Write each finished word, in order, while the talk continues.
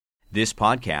This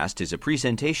podcast is a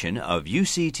presentation of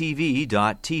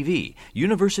UCTV.tv,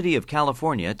 University of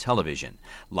California Television.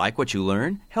 Like what you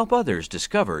learn? Help others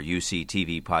discover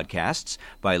UCTV podcasts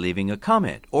by leaving a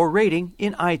comment or rating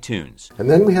in iTunes. And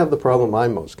then we have the problem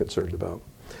I'm most concerned about,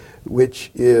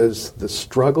 which is the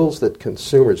struggles that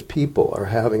consumers, people, are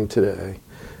having today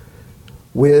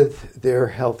with their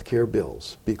health care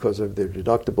bills because of their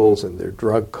deductibles and their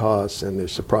drug costs and their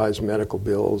surprise medical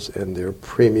bills and their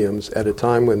premiums at a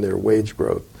time when their wage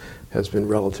growth has been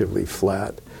relatively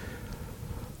flat,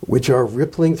 which are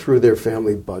rippling through their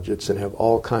family budgets and have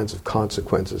all kinds of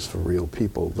consequences for real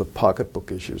people, the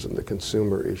pocketbook issues and the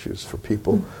consumer issues for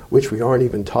people, which we aren't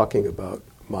even talking about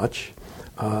much.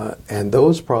 And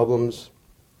those problems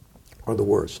are the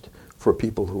worst for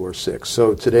people who are sick.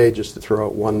 So today, just to throw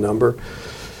out one number,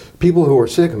 people who are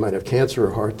sick and might have cancer or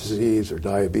heart disease or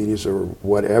diabetes or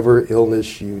whatever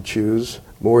illness you choose,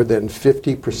 more than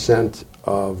 50%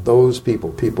 of those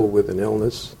people with an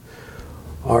illness,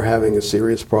 are having a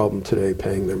serious problem today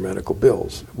paying their medical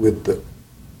bills.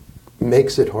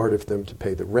 Makes it harder for them to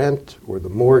pay the rent or the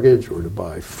mortgage or to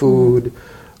buy food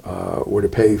or to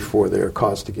pay for their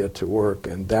cost to get to work.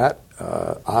 And that,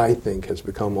 I think, has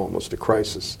become almost a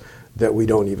crisis that we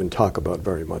don't even talk about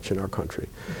very much in our country.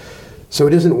 So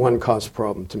it isn't one cost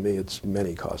problem to me, it's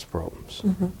many cost problems.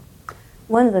 Mm-hmm.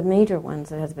 One of the major ones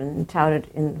that has been touted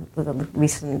in the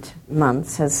recent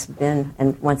months has been,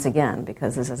 and once again,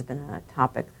 because this has been a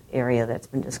topic area that's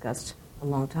been discussed a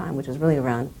long time, which is really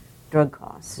around drug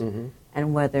costs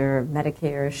and whether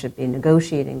Medicare should be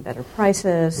negotiating better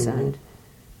prices.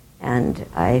 And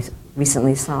I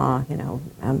recently saw,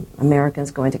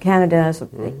 Americans going to Canada so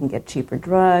that they can get cheaper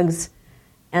drugs.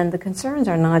 And the concerns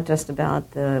are not just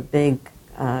about the big,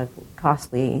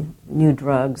 costly new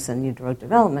drugs and new drug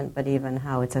development, but even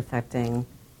how it's affecting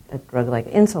a drug like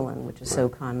insulin, which is so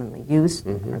commonly used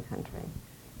in our country.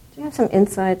 Do you have some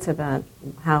insights about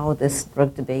how this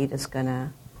drug debate is going to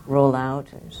roll out?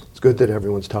 It's good that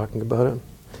everyone's talking about it.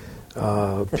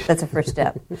 That's a first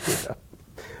step. Yeah.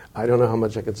 I don't know how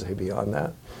much I could say beyond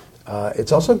that.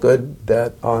 It's also good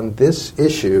that on this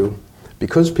issue,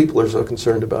 because people are so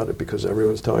concerned about it, because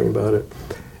everyone's talking about it,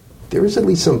 there is at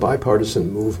least some bipartisan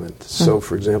movement. So,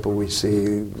 for example, we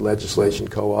see legislation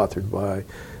co-authored by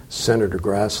Senator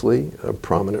Grassley, a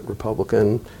prominent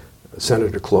Republican,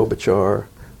 Senator Klobuchar,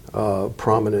 a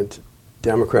prominent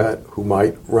Democrat who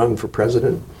might run for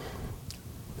president.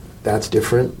 That's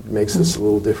different, makes this a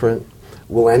little different.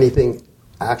 Will anything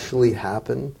actually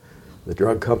happen? The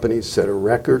drug companies set a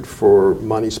record for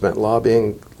money spent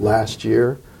lobbying last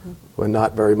year when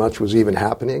not very much was even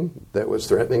happening that was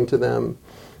threatening to them.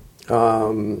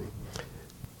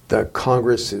 The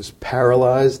Congress is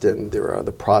paralyzed, and there are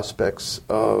the prospects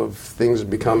of things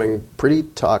becoming pretty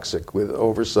toxic with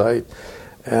oversight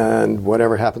and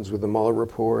whatever happens with the Mueller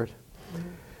report.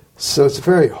 So it's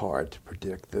very hard to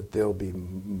predict that there'll be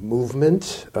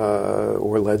movement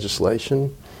or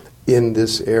legislation in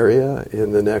this area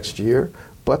in the next year.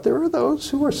 But there are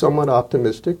those who are somewhat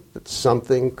optimistic that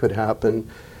something could happen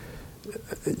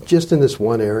just in this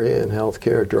one area in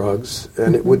healthcare, drugs,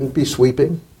 and it wouldn't be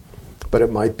sweeping, but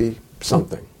it might be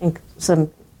something. Some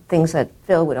things that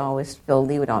Phil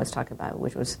Lee would always talk about,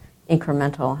 which was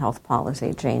incremental health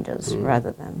policy changes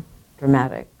rather than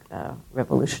dramatic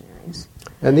revolutionaries.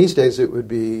 And these days it would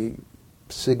be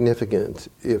significant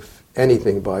if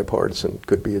anything bipartisan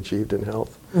could be achieved in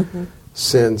health,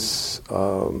 since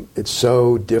it's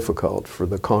so difficult for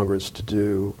the Congress to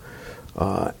do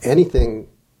anything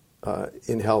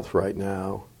in health right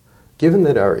now, given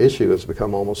that our issue has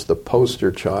become almost the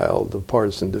poster child of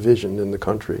partisan division in the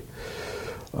country.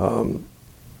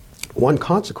 One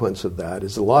consequence of that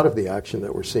is a lot of the action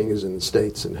that we're seeing is in the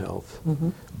states in health,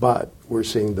 but we're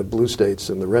seeing the blue states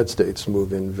and the red states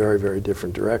move in very, very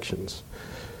different directions.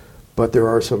 But there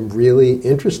are some really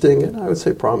interesting and I would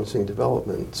say promising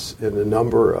developments in a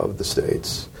number of the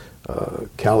states.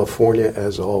 California,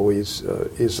 as always,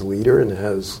 is a leader and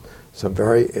has some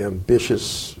very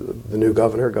ambitious, the new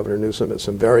governor, Governor Newsom, has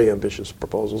some very ambitious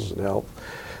proposals in health.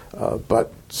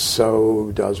 But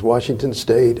so does Washington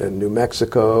State and New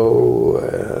Mexico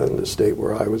and the state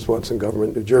where I was once in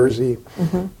government, New Jersey.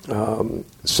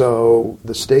 So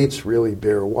the states really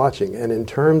bear watching. And in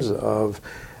terms of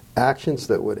actions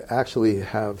that would actually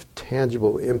have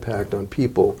tangible impact on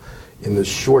people in the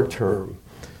short term,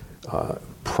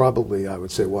 probably I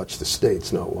would say watch the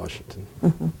states, not Washington.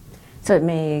 So it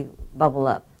may bubble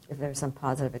up if there's some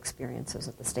positive experiences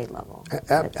at the state level.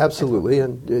 Absolutely,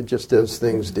 and just as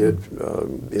things did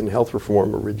in health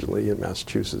reform originally in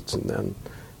Massachusetts, and then,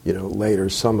 later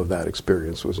some of that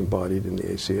experience was embodied in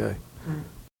the ACA.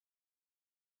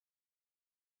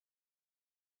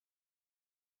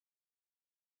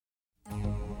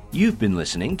 You've been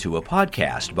listening to a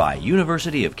podcast by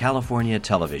University of California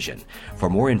Television. For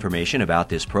more information about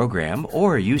this program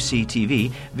or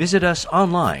UCTV, visit us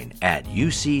online at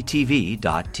uctv.tv.